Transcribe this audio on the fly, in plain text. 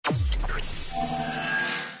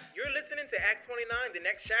to Act 29, the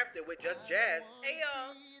next chapter with Just Jazz. Hey,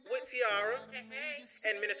 y'all. With Tiara. Hey.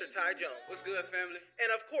 And Minister Ty Jones. What's good, family?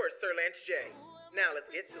 And of course, Sir Lance J. Now let's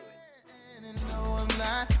get to it. No, I'm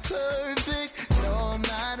not perfect. No, I'm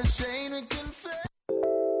not ashamed to confess.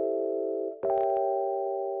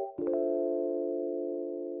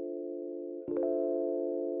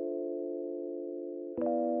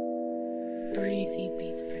 Breezy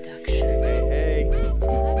Beats Production. Hey.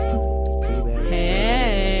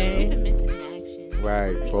 Hey. We've been missing in action.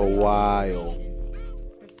 Right, for a while.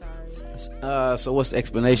 We're sorry. So what's the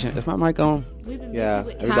explanation? Is my mic on? We've been Yeah,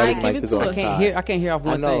 busy with everybody's Ty, mic give is it on. to us. I can't hear off I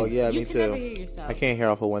one know, thing. yeah, You me can never too. hear yourself. I can't hear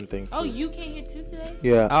off of one thing. Oh, you can't hear two today?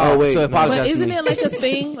 Yeah. Oh, wait. so no. apologize. But to isn't me. it like a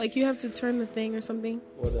thing? Like you have to turn the thing or something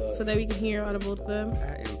so that we can hear out of both of them?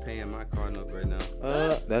 I am paying my car note right now.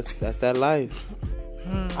 That's that life.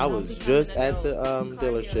 I was just at the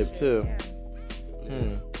dealership too.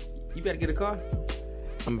 You better get a car.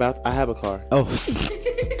 I have a car. Oh,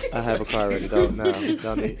 I have a car already. Don't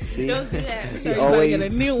need. See, Don't do that. So you gotta always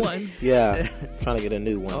get a new one. Yeah, trying to get a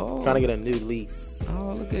new one. Oh. Trying to get a new lease.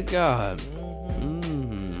 oh, look at God.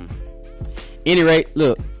 Mm-hmm. Any rate,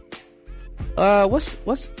 look. What's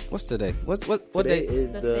today? What Today day?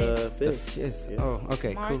 is The the The 5th. 5th. Yeah. Oh,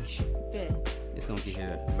 okay, cool. March 5th. It's gonna get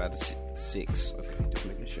here about the 6th. Okay, just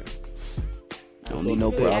making sure. Don't So need no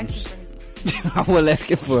the problems. Action I will ask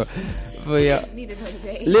it for y'all. Need to know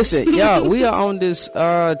today. Listen, y'all, we are on this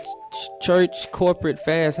church corporate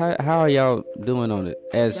fast. How are y'all doing on it?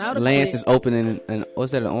 As Y'all the Lance quick. is opening an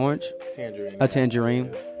what's that? An orange? Tangerine. A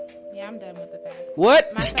tangerine? Yeah, I'm done with the fast.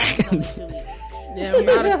 What? My fast is only 2 weeks. Yeah, I'm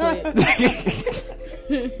not a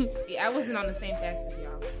quit. Yeah, I wasn't on the same fast as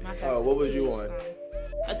y'all. My fast Oh, what was 2 you weeks on? long.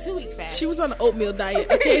 A 2-week fast. She was on the oatmeal diet.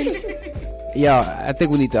 Okay. Y'all, I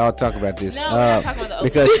think we need to all talk about this. No, we're not talking about the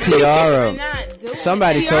because oatmeal. We're Tiara, not doing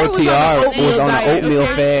somebody Tiara told was on the Tiara oatmeal was on an diet, oatmeal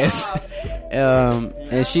okay? fast,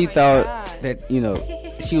 and she my thought God.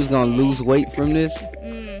 that she was gonna lose weight from this.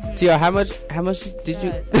 Tiara, how much did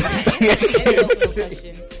you?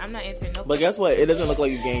 I'm not answering no But guess what? It doesn't look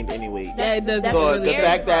like you gained any weight. Yeah, it doesn't. That's So the the scary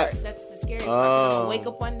fact that- part. That's the scary part. Oh. I wake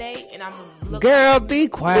up one day and I'm looking Girl, be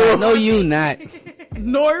quiet. No, you not.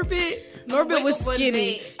 Norbit was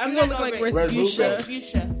skinny. I'm You're gonna look like Respucia.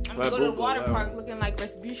 Respucia. I'm gonna go to the Red water Bull, park looking like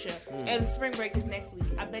Respucia. And spring break is next week.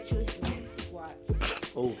 I bet you it's next week. Watch.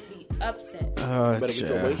 Oh, Be upset. better get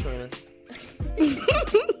your weight trainer.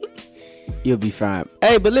 You'll be fine.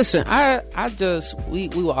 Hey, but listen, we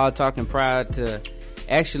were all talking prior to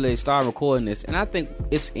actually start recording this, and I think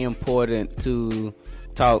it's important to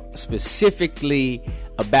talk specifically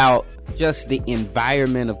about just the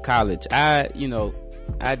environment of college.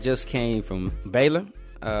 I just came from Baylor,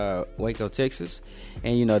 Waco, Texas,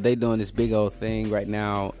 and they doing this big old thing right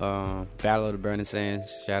now, Battle of the Burning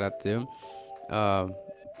Sands. Shout out to them.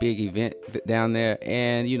 Big event down there,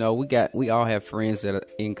 and we all have friends that are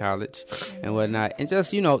in college and whatnot, and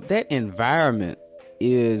just that environment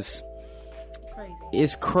is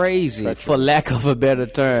crazy for lack of a better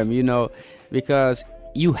term, because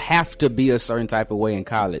you have to be a certain type of way in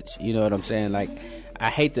college. You know what I'm saying? Like, I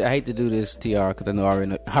hate to do this, TR, because I already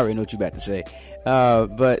know what you're about to say,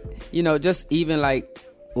 but just even like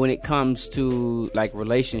when it comes to like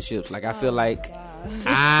relationships, like I feel like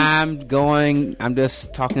I'm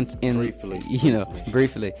just talking briefly.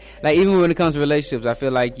 Like, even when it comes to relationships, I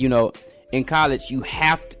feel like, in college,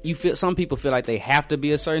 some people feel like they have to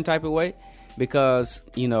be a certain type of way because,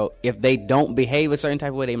 if they don't behave a certain type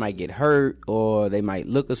of way, they might get hurt or they might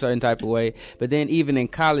look a certain type of way. But then even in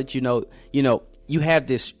college, you have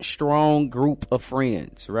this strong group of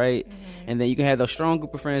friends, right? Mm-hmm. And then you can have those strong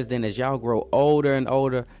group of friends. Then as y'all grow older and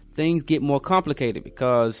older, things get more complicated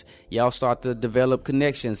because y'all start to develop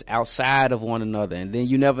connections outside of one another. And then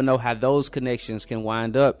you never know how those connections can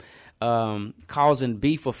wind up causing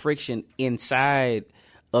beef or friction inside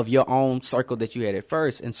of your own circle that you had at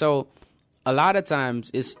first. And so a lot of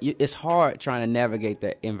times it's hard trying to navigate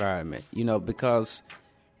that environment, because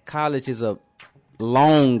college is a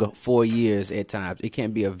long 4 years at times. It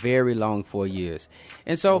can be a very long 4 years,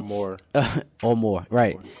 and so or more,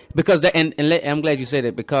 right? Because and I'm glad you said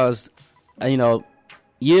it, because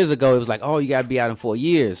years ago it was like, oh, you gotta be out in 4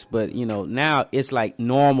 years, but now it's like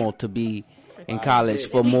normal to be in college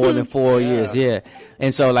for more than 4 years. Yeah,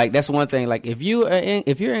 and so like that's one thing. Like if you're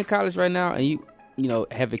in college right now and you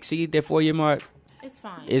have exceeded that 4 year mark, it's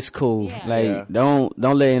fine. It's cool. Yeah. Like don't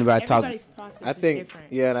let anybody talk. Everybody's process I think, is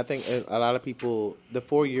different. and I think a lot of people, the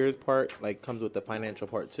 4 years part like comes with the financial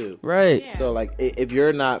part too. Right. Yeah. So like if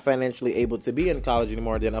you're not financially able to be in college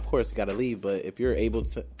anymore, then of course you got to leave. But if you're able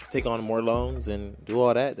to take on more loans and do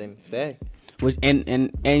all that, then stay. Which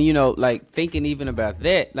and like thinking even about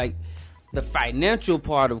that, like the financial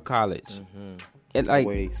part of college. It like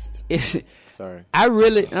Waste. It's, Sorry. I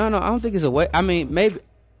don't think it's a waste. I mean, maybe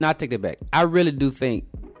not. Take that back. I really do think,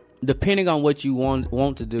 depending on what you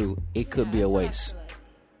want to do, it could be a waste.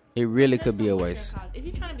 It really could be a waste. If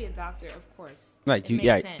you're trying to be a doctor, of course. Like it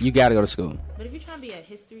makes sense. you got to go to school. But if you're trying to be a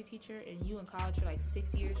history teacher and you in college for like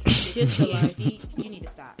 6 years, trying to get your PhD, you need to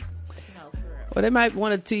stop. No, for real. Well, they might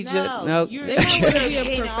want to teach it. No, They might want to be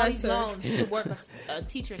a professor to work a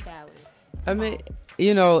teacher salary. I mean,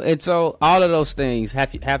 and so all of those things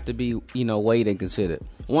have to be, weighed and considered.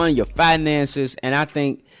 One, your finances, and I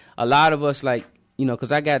think a lot of us, like,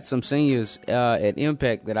 because I got some seniors at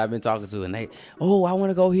Impact that I've been talking to, and they, I want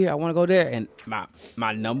to go here, I want to go there, and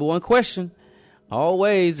my number one question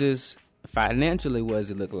always is, financially, what does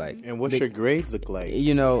it look like? And what's your grades look like?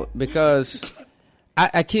 Because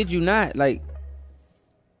I kid you not, like,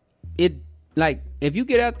 if you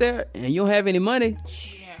get out there and you don't have any money,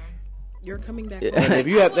 you're coming back. And if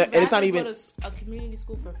you have that, and it's not even go to a community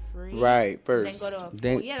school for free. Right, first. Then go to a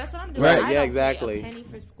school. Yeah, that's what I'm doing. Right, I yeah, don't exactly. pay a penny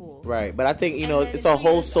for school. Right, but I think And it's then a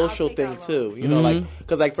whole I'll social take thing out too. loans. Like,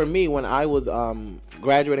 because like for me, when I was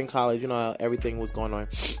graduating college, how everything was going on.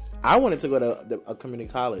 I wanted to go to a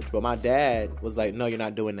community college, but my dad was like, "No, you're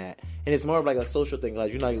not doing that." And it's more of like a social thing,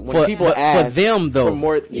 like when people ask for them though, for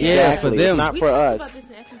more, for them, it's not for us. We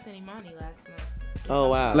talked about this in Essence and Imani last night. Oh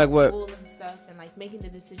wow! Like what? School and stuff, and like making the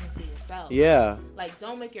decision for yourself. Yeah. Like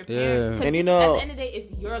don't make your parents. Yeah. And at the end of the day,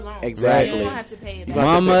 it's your loan. Exactly. You don't have to pay it back.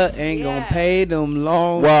 Mama ain't gonna pay them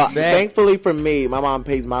loans. Well, back. thankfully for me, my mom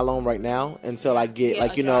pays my loan right now until I get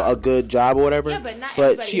a good job or whatever. Yeah, but not but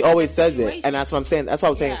everybody she has always that says it, situation. and that's what I'm saying. That's what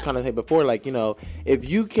I was saying, kind of before. Like if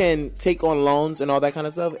you can take on loans and all that kind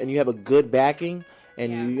of stuff, and you have a good backing.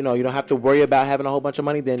 And you don't have to worry about having a whole bunch of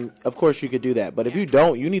money, then of course you could do that. But if you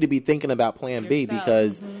don't, you need to be thinking about plan B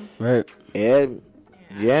because it ain't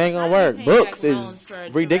gonna work. Books is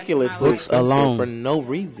ridiculously expensive for no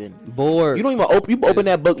reason. Bored. You don't even open. You open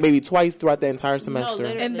that book maybe twice throughout the entire semester.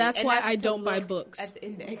 And that's why I don't buy books. At the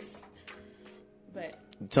index. But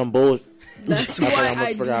Some bullshit. That's why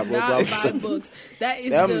I do not buy books. That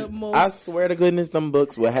is the most. I swear to goodness, them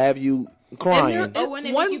books will have you crying. or when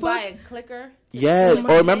they make you buy a clicker. Yes.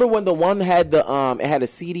 Or remember when the one had the it had a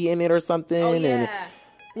CD in it or something? Oh, yeah. And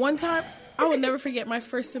one time, I will never forget my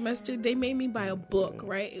first semester. They made me buy a book,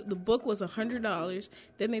 right? The book was $100.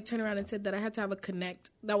 Then they turned around and said that I had to have a Connect.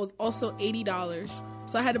 That was also $80.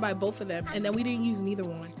 So I had to buy both of them. And then we didn't use neither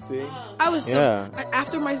one. See? I was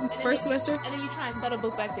after my first semester. And then you try and sell the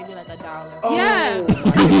book back, they'd be like $1. Oh, Yeah.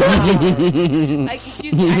 Like,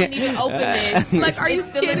 excuse me, I didn't even open this. Like, are you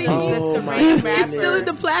kidding me? Oh, my It's still in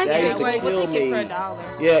the That plastic. used to Like, kill We'll take me. it for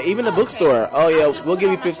 $1. Yeah, even the bookstore. Oh yeah, I'll just we'll put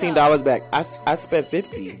give it you on my $15 back. I spent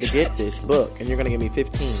 $50 to get this book, and you're gonna give me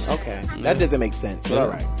 $15. Okay, that doesn't make sense. But all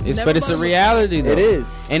right, But it's a reality though. it is.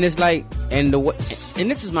 And it's like, and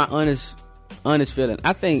this is my honest feeling.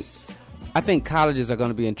 I think colleges are going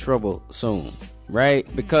to be in trouble soon, right?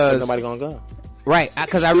 Because Nobody gonna go. right,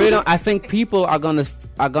 because I really don't. I think people are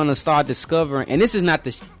gonna start discovering, and this is not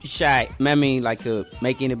the shy. I mean, like to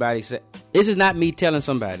make anybody say. This is not me telling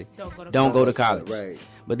somebody don't go to college. Right.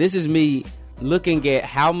 But this is me looking at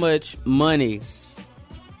how much money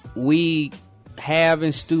we have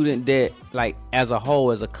in student debt, like as a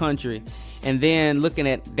whole, as a country, and then looking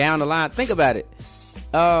at down the line. Think about it.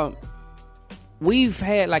 We've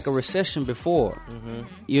had like a recession before,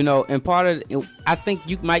 and part of it, I think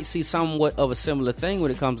you might see somewhat of a similar thing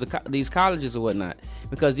when it comes to these colleges or whatnot,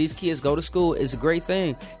 because these kids go to school, it's a great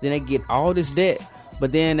thing, then they get all this debt,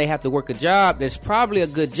 but then they have to work a job that's probably a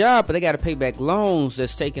good job, but they got to pay back loans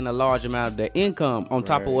that's taking a large amount of their income on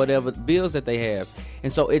top of whatever bills that they have,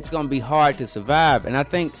 and so it's going to be hard to survive. And I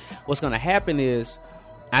think what's going to happen is,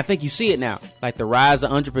 I think you see it now, like the rise of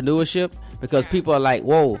entrepreneurship, because people are like,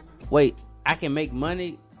 whoa, wait, I can make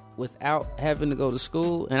money without having to go to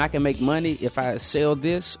school, and I can make money if I sell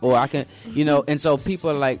this, or I can, and so people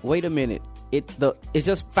are like, wait a minute, it's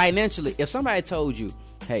just financially. If somebody told you,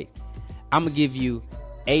 hey, I'm gonna give you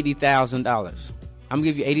 $80,000, I'm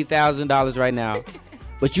gonna give you $80,000 right now,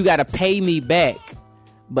 but you got to pay me back.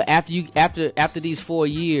 But after these 4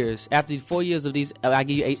 years, after 4 years of these, I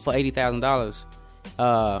give you for $80,000.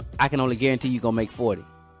 I can only guarantee you gonna make 40.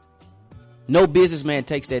 No businessman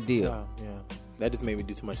takes that deal. Wow, yeah, that just made me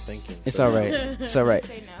do too much thinking. It's all right. It's all right.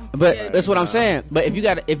 But that's what I'm saying. But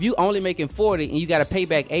if you only making 40 and you got to pay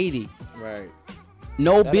back 80, right?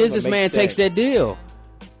 No That businessman doesn't make takes that sense. deal.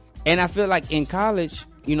 And I feel like in college,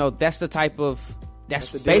 that's the type of that's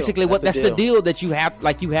the deal. basically That's the the deal that you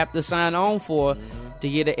have to sign on for to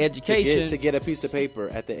get an education. To get a piece of paper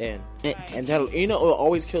at the end. And- And that, you know, what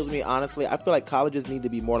always kills me, honestly, I feel like colleges need to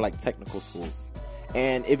be more like technical schools.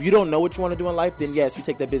 And if you don't know what you want to do in life, then yes, you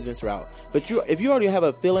take the business route. But if you already have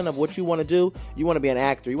a feeling of what you want to do, you want to be an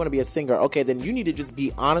actor, you want to be a singer, okay, then you need to just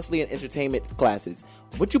be honestly in entertainment classes.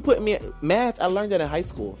 What you put in me, math, I learned that in high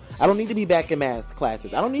school. I don't need to be back in math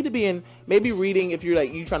classes. I don't need to be in, maybe reading if you're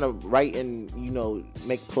like, you trying to write and, you know,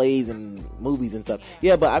 make plays and movies and stuff.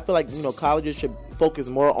 Yeah, but I feel like, you know, colleges should focus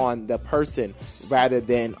more on the person rather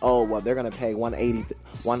than, oh, well, they're going to pay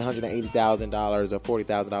 $180,000 or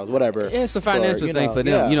 $40,000, whatever. Yeah, it's a financial you thing know, for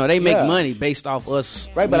them. yeah, You know, they make yeah. money based off us.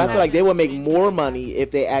 Right, but you I know. feel like they would make more money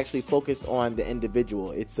if they actually focused on the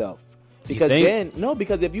individual itself. Because think? then, no,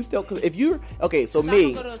 because if you feel, cause if you're, okay, so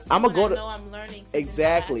me, I'm going to go to, I'm learning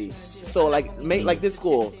exactly. So like, make like this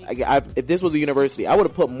school, if this was a university, I would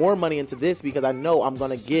have put more money into this because I know I'm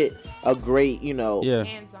going to get a great, you know,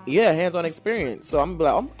 Yeah. hands-on experience. So I'm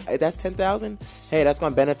like, oh, that's $10,000. Hey, that's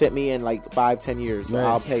going to benefit me in like 5-10 years. So Right.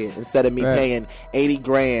 I'll pay it instead of me Right. paying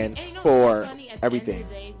 $80,000 And you know for what's so funny? At everything. The end of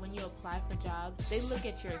the day, when you apply for jobs, they look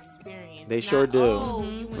at your experience. They not, sure do. Oh,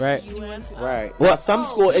 you went Right. to UM. Right. Well, Well, some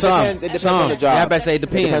school it depends. It depends on the job. Yeah, I better say it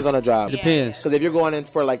depends. It depends on the job. It depends. Because if you're going in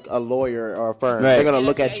for like a lawyer or a firm, Right. they're gonna Yeah,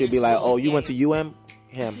 look that's at you and be right. like, "Oh, you went to UM,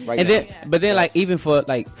 him right And now." then, but then, like, even for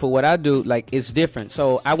what I do, like, it's different.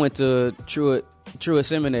 So I went to Truett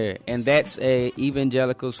Seminary, and that's a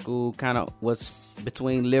evangelical school, kind of what's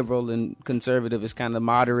between liberal and conservative. It's kind of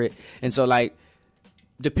moderate, and so like,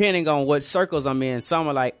 depending on what circles I'm in, some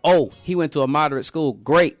are like, "Oh, he went to a moderate school,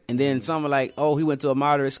 great," and then some are like, "Oh, he went to a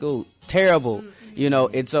moderate school, terrible," you know.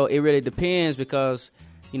 And so it really depends because,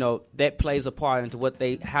 you know, that plays a part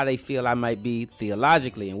into how they feel I might be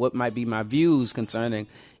theologically and what might be my views concerning,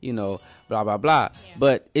 you know, blah, blah, blah.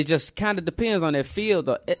 But it just kind of depends on their field.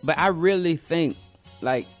 But I really think,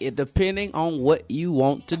 like, it depending on what you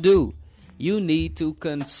want to do, you need to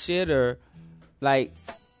consider, like,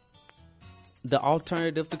 the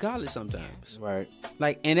alternative to college sometimes. Right.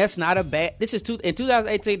 Like, and that's not a bad, in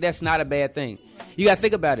 2018, that's not a bad thing. You got to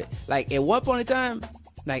think about it. Like, at one point in time,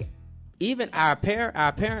 like, even our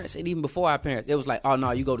parents, and even before our parents, it was like, oh,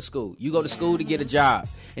 no, you go to school. You go to school to get a job.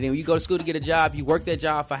 And then when you go to school to get a job, you work that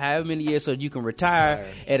job for however many years so you can retire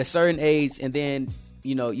at a certain age, and then,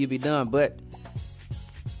 you know, you be done. But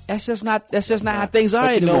that's just not how things are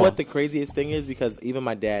But you anymore. know what the craziest thing is? Because even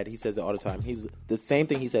my dad, he says it all the time. He's the same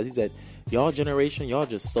thing he says. He said, "Y'all generation, y'all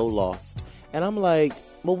just so lost." And I'm like,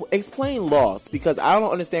 well, explain lost, because I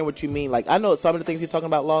don't understand what you mean. Like, I know some of the things he's talking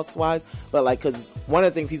about lost-wise, but, like, because one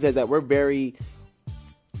of the things he says that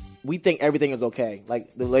we think everything is okay.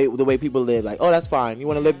 Like, the way people live, like, oh, that's fine. You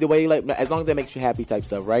want to live the way you like, as long as that makes you happy type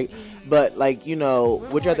stuff, right? But, like, you know,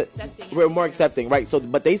 we're more accepting, right? So,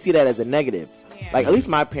 but they see that as a negative. Like, at least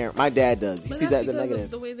my dad does. He But sees that's that as a because negative.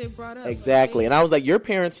 of the way they brought up. Exactly. And I was like, your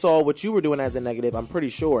parents saw what you were doing as a negative, I'm pretty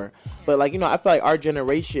sure. But, like, you know, I feel like our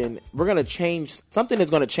generation, we're going to change. Something is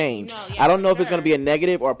going to change. No, yeah, I don't know if for it's going to sure. be a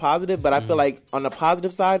negative or a positive, but I feel like on the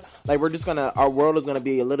positive side, like, our world is going to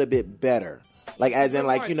be a little bit better. Like, as in, We're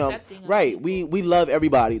like, more you know, accepting of right. people. We love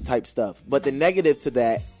everybody type stuff. But the negative to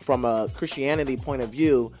that, from a Christianity point of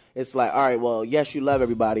view, it's like, all right, well, yes, you love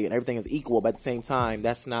everybody and everything is equal, but at the same time,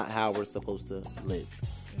 that's not how we're supposed to live.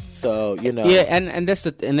 So, you know. Yeah, and that's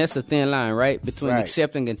the thin line, right, between Right.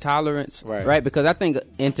 accepting and tolerance, Right. Because I think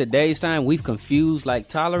in today's time we've confused like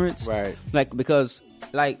tolerance, Right. Like, because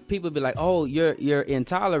like people be like, oh, you're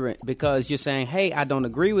intolerant because you're saying, hey, I don't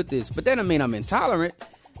agree with this, but that don't mean I'm intolerant.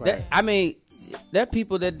 Right. There are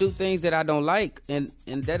people that do things that I don't like, and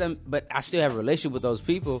that, but I still have a relationship with those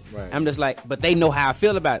people. Right. I'm just like, but they know how I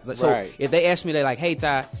feel about it. So Right. if they ask me, they're like, hey,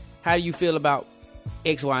 Ty, how do you feel about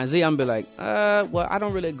X, Y, and Z? I'm be like, well, I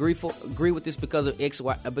don't really agree with this because of X,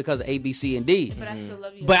 Y, because of A, B, C, and D. But I still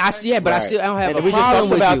love you. But I don't Right. have And a we just problem talked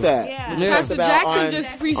with about you. that. Yeah. We just Pastor talked about Jackson on-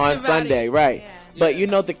 just preached on about Sunday, it. right? Yeah. But you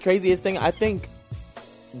know the craziest thing, I think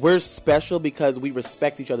we're special because we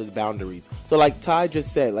respect each other's boundaries. So like Ty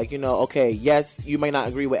just said, like, you know, okay, yes, you may not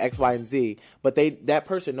agree with X, Y, and Z, but that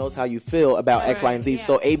person knows how you feel about X, Y, and Z. yeah.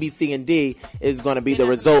 So A, B, C, and D is going to be They're the not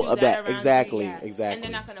result gonna of do that. around you, Exactly, yeah. exactly. And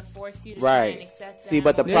they're not going to force you to try and Right. accept See, them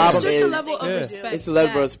but the or- Yeah. problem It's just is a level of Yeah. respect. it's a level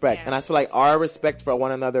of that- respect, Yeah. and I feel like our respect for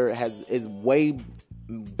one another is way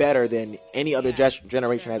better than any other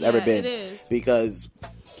generation has ever Yeah, been. it is. Because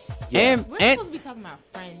And We're supposed to be talking about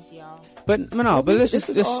friends, y'all. but let's This just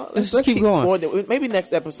is all- let's just keep going. Maybe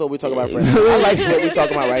next episode we talk about friends. I like what we're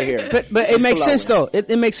talking about right here. But it It's makes flowing. sense though.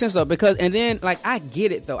 It makes sense though, because and then like I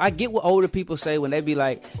get it though. I get what older people say when they be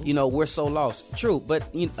like, you know, we're so lost. True, but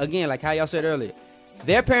again, like how y'all said earlier,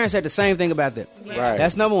 Their parents said the same thing about them. Right.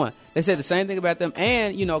 That's number one. They said the same thing about them.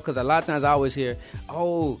 And, because a lot of times I always hear,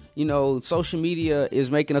 social media is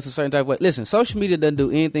making us a certain type of way. Listen, social media doesn't do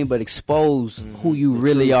anything but expose who you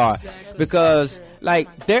really are. Because,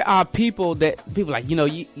 there are people like,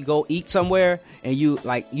 you go eat somewhere and you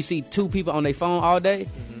see two people on their phone all day.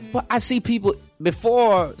 Well, I see people,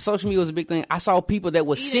 before social media was a big thing, I saw people that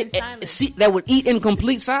would that would eat in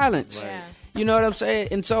complete silence. Yeah. You know what I'm saying?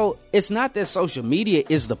 And so it's not that social media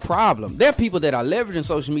is the problem. There are people that are leveraging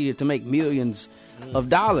social media to make millions of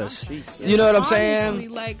dollars. You know what I'm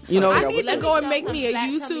saying? Honestly, I need to go and make me a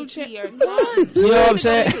YouTube channel. You know what I'm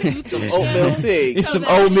saying? Oatmeal tea. It's some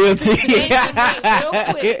oatmeal tea. Real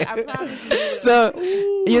quick, I promise you. So,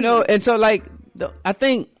 and so I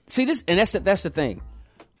think, see this, and that's the thing.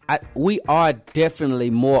 We are definitely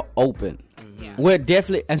more open. Yeah. We're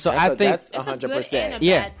definitely, and so I think that's 100%.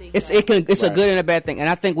 yeah, it's a good and a bad thing, and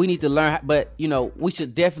I think we need to learn. But we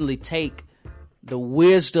should definitely take the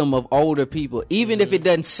wisdom of older people, even if it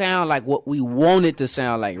doesn't sound like what we want it to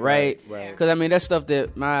sound like, right? Right. Because that's stuff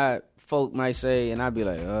that my folk might say, and I'd be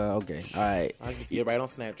like, okay, all right, I just get right on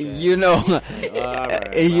Snapchat. All right,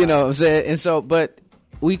 you know what I'm saying. And so, but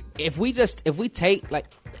if we take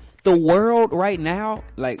the world right now,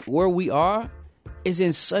 where we are, is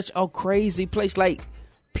in such a crazy place. I'm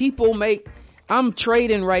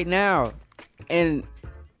trading right now, and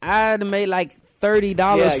I made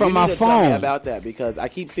 $30 from my phone. Tell me about that, because I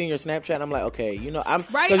keep seeing your Snapchat and I'm like, okay, I'm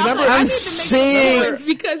right. remember I'm seeing.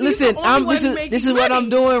 because Listen, this is what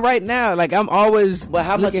I'm doing right now. I'm always. But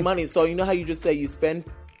how much money? So you know how you just say you spend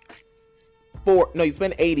you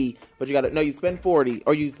spend 80, but you spend 40,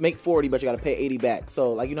 or you make 40, but you got to pay 80 back.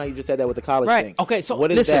 So you know how you just said that with the college thing. Okay, so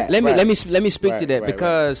what is listen, that? let me speak to that,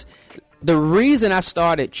 because the reason I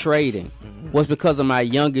started trading was because of my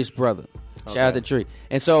youngest brother. Shout out to Tree.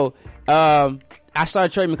 And so I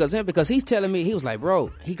started trading because he's telling me, he was like,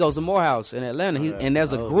 bro, he goes to Morehouse in Atlanta, and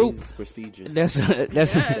there's a group. He's prestigious. That's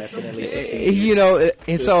definitely prestigious.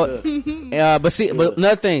 and so but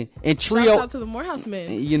another thing, in Trio, Shouts out to the Morehouse men.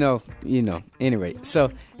 anyway,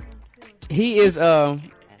 so he is I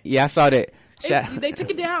saw that. They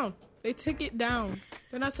took it down.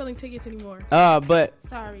 They're not selling tickets anymore. But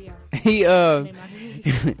Sorry, y'all.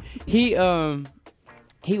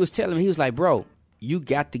 he was telling me, he was like, bro, you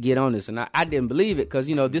got to get on this. And I didn't believe it, because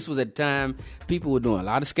this was at the time people were doing a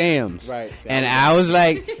lot of scams. Right. And I was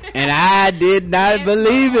like, and I did not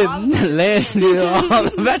believe it. Lance knew all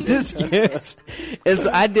about the scams. And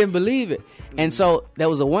so I didn't believe it. And so there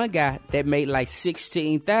was one guy that made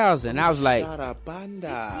 $16,000. I was like,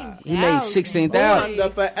 he made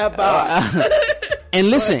 $16,000. Forever. And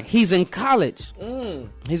listen, he's in college.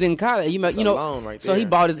 He's in college. Right so there. he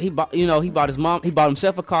bought his mom. He bought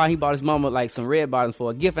himself a car. He bought his mama some red bottoms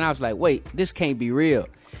for a gift. And I was like, wait, this can't be real.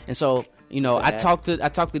 And so I talked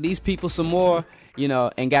to these people some more,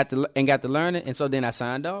 and got to learn it. And so then I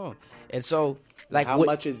signed on. And so how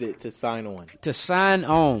much is it to sign on? To sign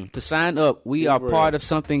up, we are part of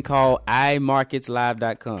something called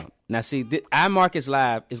iMarketsLive.com. Now, see, iMarkets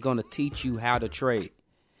Live is going to teach you how to trade.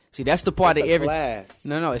 See, that's the part class.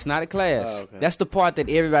 No, it's not a class. Oh, okay. That's the part that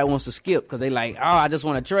everybody wants to skip, because they like, I just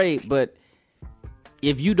want to trade. But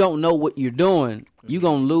if you don't know what you're doing, you're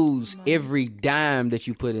going to lose every dime that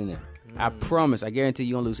you put in there. I promise. I guarantee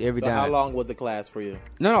you're going to lose every dime. How long was the class for you?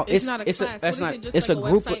 No, it's not a class. It's a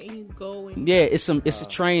like group website and you go and yeah, it's a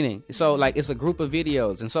training. So it's a group of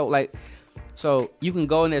videos. And so you can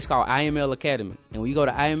go in there. It's called IML Academy. And when you go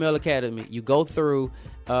to IML Academy, you go through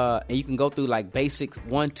and you can go through basics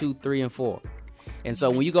 1, 2, 3, and 4. And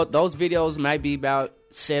so when you go, those videos might be about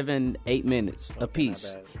 7-8 minutes a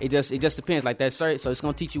piece. It just depends. So it's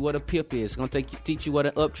gonna teach you what a pip is. It's gonna teach you what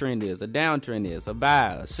an uptrend is, a downtrend is, a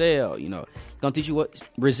buy, a sell. It's gonna teach you what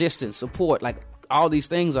resistance, support, all these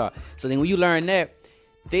things are. So then when you learn that,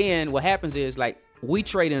 then what happens is we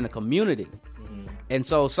trade in a community. And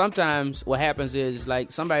so sometimes what happens is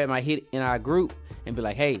somebody might hit in our group and be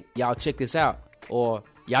like, hey, y'all check this out, or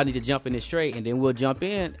y'all need to jump in this trade, and then we'll jump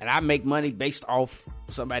in, and I make money based off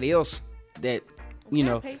somebody else that, Can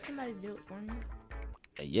I pay somebody to do it for me?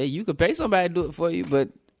 Yeah, you could pay somebody to do it for you, but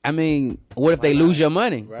I mean, what if they lose your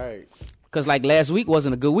money? Right. Because last week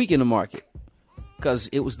wasn't a good week in the market, because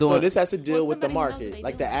it was doing. So this has to deal with the somebody knows market, what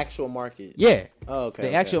they the doing. actual market. Yeah. Oh, okay.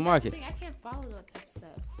 The actual market. I can't follow that type of stuff.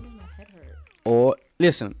 My head hurt. Or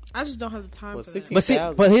listen, I just don't have the time Well, for that. but see,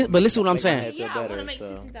 60,000 but listen what I'm make my saying. head feel Yeah, I better, want to make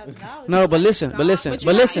so. $60,000. No, but listen, But you have to sit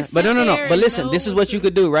there but and listen. know This is what you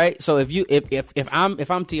could do, right? So if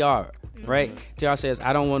I'm Tiara, right? Tiara says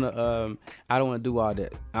I don't want to do all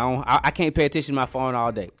that. I can't pay attention to my phone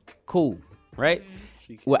all day. Cool, right?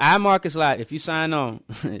 Well, iMarkets Live, if you sign on,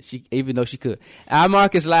 even though she could,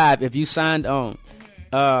 iMarkets Live, if you signed on,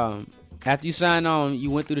 after you sign on,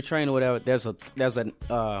 you went through the training or whatever. There's a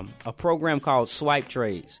program called Swipe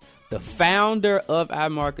Trades. The founder of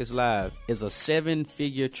iMarkets Live is a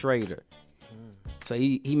 7-figure trader. So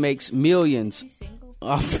he makes millions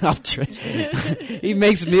off trading. He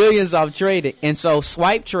makes millions off trading, and so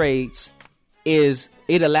Swipe Trades it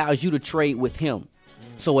allows you to trade with him.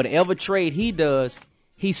 So whatever trade he does,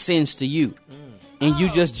 he sends to you, and you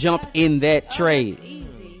just jump in that trade.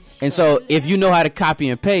 And so if you know how to copy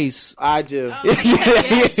and paste, I do.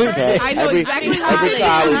 I know exactly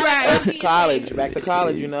how to College, back to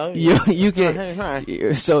college, you know. you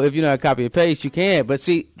can. So if you know how to copy and paste, you can. But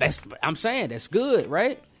see, I'm saying that's good,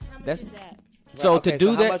 right? That's so Okay, to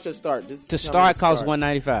do how that. much to start? To start costs $195.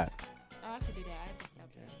 Oh, I could do that. I just got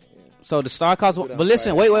that. So the start costs. But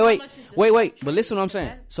listen, wait. But listen, what I'm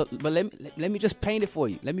saying. So, but let me just paint it for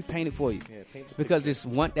you. Let me paint it for you, because that's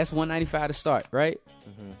 $195 to start, right?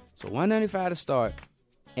 Mm-hmm. So $195 to start,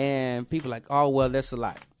 and people are like, oh well, that's a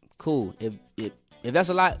lot. Cool. If that's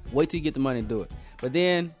a lot, wait till you get the money and do it. But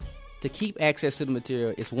then to keep access to the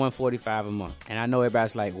material, it's $145 a month. And I know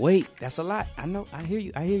everybody's like, wait, that's a lot. I know, I hear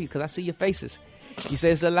you, because I see your faces. You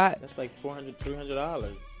say it's a lot. That's like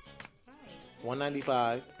 $300.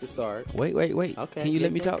 $195 to start. Wait. Okay. Can you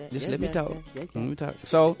let me talk? Just let me talk. Let me talk.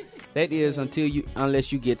 So that is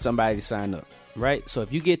unless you get somebody to sign up, right? So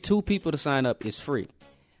if you get 2 people to sign up, it's free.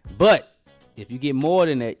 But if you get more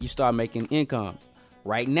than that, you start making income.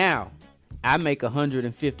 Right now, I make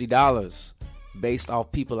 $150 based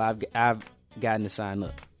off people I've gotten to sign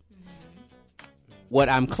up. What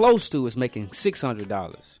I'm close to is making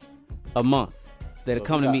 $600 a month that'll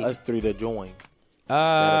come to me. Us 3 to join.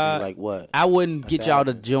 That'll be like what? I wouldn't get y'all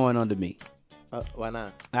to join under me. Why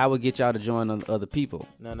not? I would get y'all to join on other people.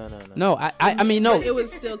 No. No, I mean, no. But it would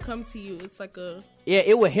still come to you. It's like a... Yeah,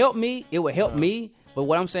 it would help me. It would help me. But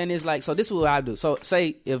what I'm saying is, like, so this is what I do. So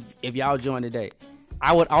say if y'all join today,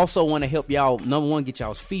 I would also want to help y'all, number one, get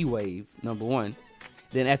y'all's fee waived, number one.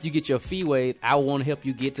 Then after you get your fee waived, I want to help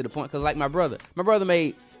you get to the point. Because like my brother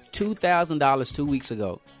made $2,000 2 weeks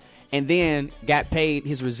ago. And then got paid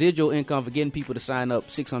his residual income for getting people to sign up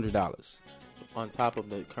 $600. On top of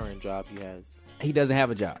the current job he has. He doesn't have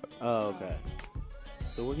a job. Oh, okay.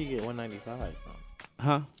 So where he get $195 from?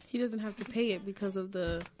 Huh? He doesn't have to pay it because of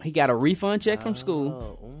the... He got a refund check from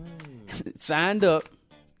school. Signed up.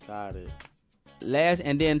 Got it.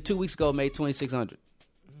 And then 2 weeks ago made $2,600.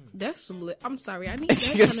 That's lit. I'm sorry. I need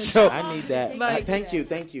that kind of job. I need that. Like- Thank you.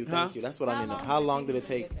 That's what I need. How long did it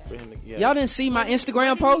take for him to... Yeah. Y'all didn't see my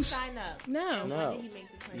Instagram post? No.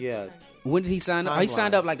 Yeah. When did he sign up? Oh, he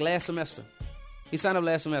signed up like last semester. He signed up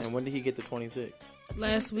last semester. And when did he get the 26?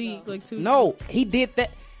 Last week, like 2 weeks No, ago. he did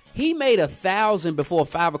that. He made 1,000 before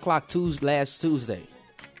 5 o'clock last Tuesday.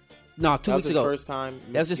 No, 2 weeks ago. That was his first time.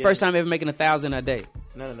 That was his first time ever making 1,000 a day.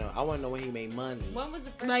 No. I want to know when he made money. When was the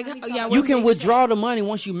first Like, time yeah, You can withdraw the money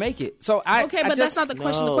once you make it. So Okay, but that's not the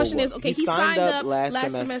question. The question is, okay, he signed up last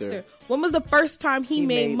semester. When was the first time he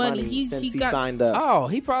made money? Since he got signed up. Oh,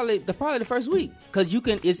 he probably the first week, because you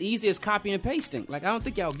can. It's easy as copy and pasting. Like, I don't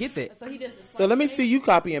think y'all get that. So he does this. So let me see you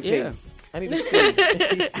copy and Yeah. paste. I need to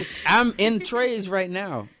see. I'm in trades right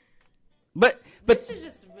now, but This is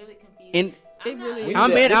just really confusing. It really We is. need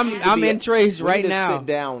I'm to- in- this I'm- needs to I'm be in trades we right need to now. Sit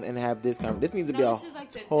down and have this conversation. This needs to be No, a this is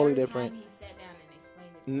like the totally third different. time he sat down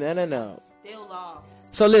and explained it. No. Still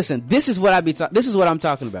lost. so listen. This is what this is what I'm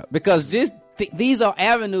talking about, because these are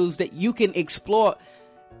avenues that you can explore.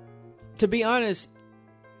 To be honest,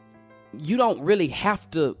 you don't really have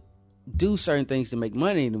to do certain things to make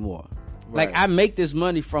money anymore. Right. Like, I make this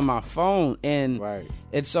money from my phone, and Right.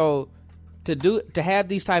 and so to have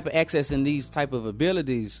these type of access and these type of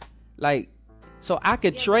abilities, like, so I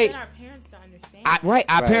could trade. But our parents don't understand. Our Right,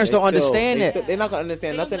 parents they don't understand that. They're not gonna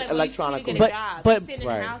understand nothing electronically. But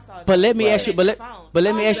let me ask you. But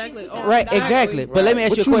let me ask you. Exactly. Oh, Right, exactly. exactly. But let me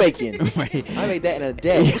ask What you a you question. making? Right. I made that in a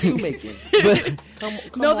day. What you making? But Come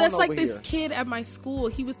No, on that's like over this here. kid at my school.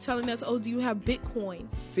 He was telling us, "Oh, do you have Bitcoin?"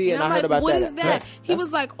 See, and I'm I heard like, about what that. is that? That's- He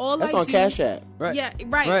was like, "All That's I on do." Cash App. Right. Yeah,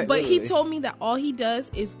 right. Right. But he Literally. told me that all he does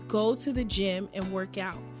is go to the gym and work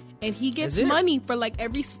out, and he gets That's it. money for like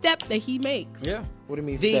every step that he makes. yeah, What do you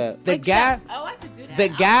mean the step? the Like guy. Oh, I could do that. The I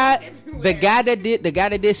guy, walk everywhere. the guy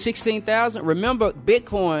that did 16,000. Remember,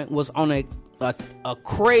 Bitcoin was on a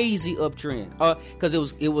crazy uptrend, because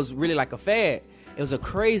it was really like a fad. It was a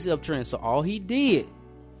crazy uptrend. So all he did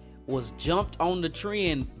was jumped on the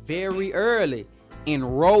trend very early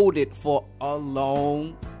and rode it for a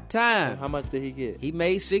long time. How much did he get? He made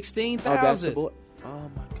Oh, that's the 16,000. boy. Oh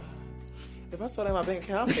my god. If I saw that in my bank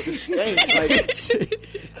account, I'd make this thing.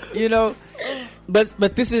 Like, You know,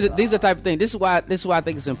 but these are the type of things. This is why I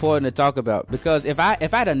think it's important to talk about, because if I'd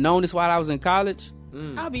have known this while I was in college,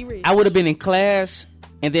 I'll be rich. I would have been in class,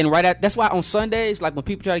 and then that's why on Sundays, like when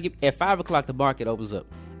people try to get at 5 o'clock, the market opens up.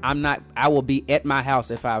 I will be at my house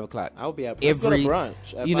at 5 o'clock. I will be at let's go to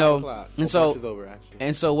brunch at 5 o'clock. And so brunch is over, actually.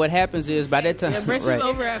 And so what happens is by that time, brunch is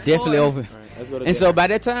over at it's definitely 4. over. Right, let's go to And dinner. so by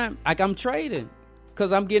that time, like I'm trading,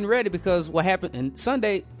 because I'm getting ready. Because what happened, and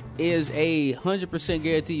Sunday is 100%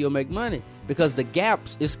 guarantee you'll make money, because the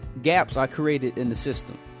gaps are created in the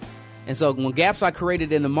system. And so when gaps are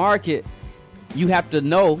created in the market, you have to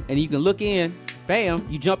know, and you can look in, bam,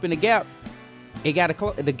 you jump in the gap. It got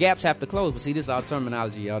to the gaps have to close. But see, this is all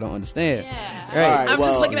terminology y'all don't understand. Yeah. Right. All right, I'm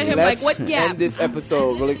just looking at him like, let's what gap? end this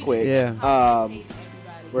episode really quick. Yeah.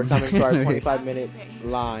 We're coming to our 25-minute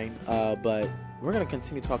line, but we're going to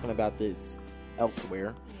continue talking about this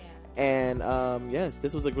elsewhere. And yes,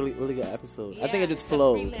 this was a really, really good episode. I think it just it's a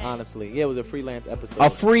flowed, freelance. honestly. Yeah, it was a freelance episode. A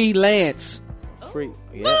freelance. Free.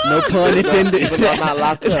 Yeah. No pun intended. Even though I'm not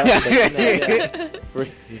locked up. But,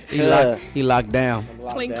 you know, yeah. Free. He locked down. I'm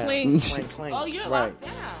locked Clink, down. clink. Clink, clink. Oh, you're right. locked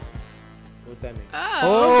down. What's that mean?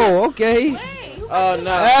 Oh, okay. Wait, who Oh,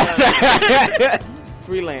 no.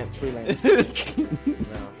 Freelance. No,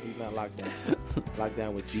 he's not locked down. Locked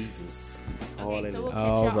down with Jesus. All Okay, in so it. we'll catch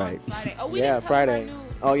All y'all right. on Friday. Oh, we Yeah, didn't tell them Friday. our new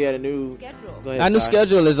Oh, yeah, the new schedule. Go ahead, Our new Ty.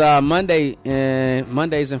 schedule is Mondays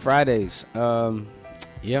and Fridays.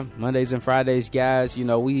 Yeah, Mondays and Fridays, guys. You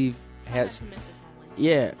know, we've had. Not to miss us on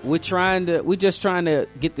Wednesday. We're just trying to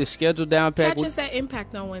get this schedule down pat. Catch us at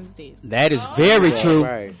Impact on Wednesdays. That is very Yeah, true.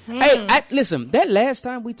 right. Hey, listen. That last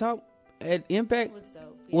time we talked at Impact It was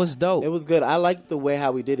dope. was dope. It was good. I liked the way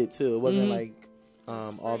how we did it too. It wasn't like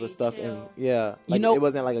all the free, stuff chill. and yeah, like, know- it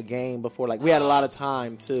wasn't like a game before. Like we had a lot of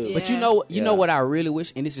time too. But Yeah. you know Yeah. what I really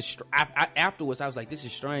wish, and this is afterwards I was like, this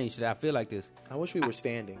is strange that I feel like this. I wish we were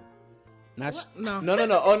standing. Not No.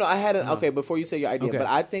 No. Oh no, I had okay. Before you say your idea, Okay. but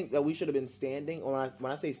I think that we should have been standing. Or when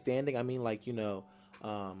I say standing, I mean like hold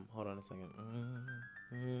on a second.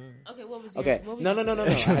 Okay, what was your... Okay, what was no. your- I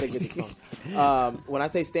had to get the song. When I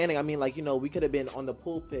say standing, I mean like we could have been on the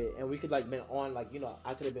pulpit and we could like been on like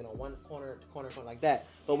I could have been on one corner like that,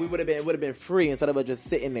 but it would have been free instead of just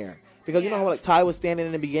sitting there because you know how like Ty was standing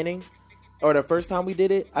in the beginning. Or the first time we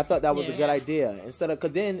did it, I thought that was a Yeah. good idea. Instead of,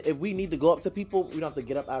 because then if we need to go up to people, we don't have to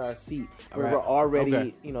get up out of our seat. Where Right. we're already,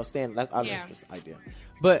 Okay. standing. That's I Yeah. just an idea.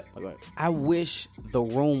 But Go ahead. I wish the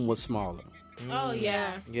room was smaller. Oh,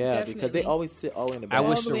 yeah. Yeah, because they Definitely. always sit all in the back. I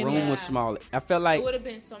wish the the way room back. was smaller. I felt It like would have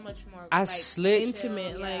been so much more I like, slick-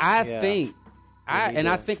 Intimate, chill, like- yeah. I Yeah. think we I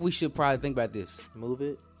do. think we should probably think about this Move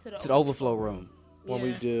it to the overflow room. when we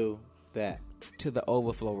Yeah. do that. To the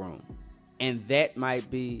overflow room. And that might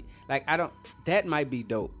be that might be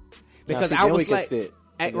dope. Because see, I then we was can like sit.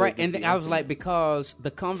 right, It would and just then be I was empty. like, because the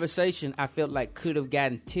conversation I felt like could have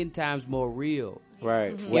gotten 10 times more real.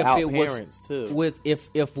 Right. If Without it was- parents, too. With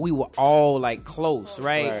if we were all like close,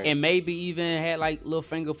 right? Right. And maybe even had like little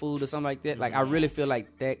finger food or something like that. Like I really feel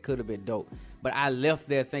like that could have been dope. But I left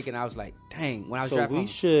there thinking, I was like, dang, when I was So driving we home,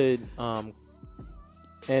 should,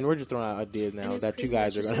 and we're just throwing out ideas now And it's that you crazy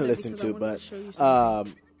guys that are you going said to that listen because I to, wanted but to show you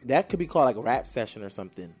something. that could be called like a rap session or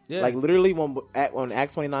something. Yeah. Like literally when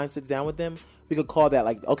Acts 29 sits down with them, we could call that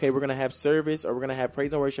like, okay, we're going to have service or we're going to have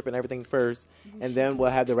praise and worship and everything first, and then we'll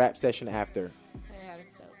have the rap session after. Yeah,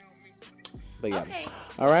 that's dope. But yeah. Okay.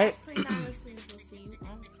 All right. Actually, now listeners, we'll see you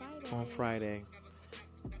on Friday. On Friday.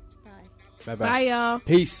 Bye. bye-bye. Bye, y'all.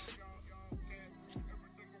 Peace.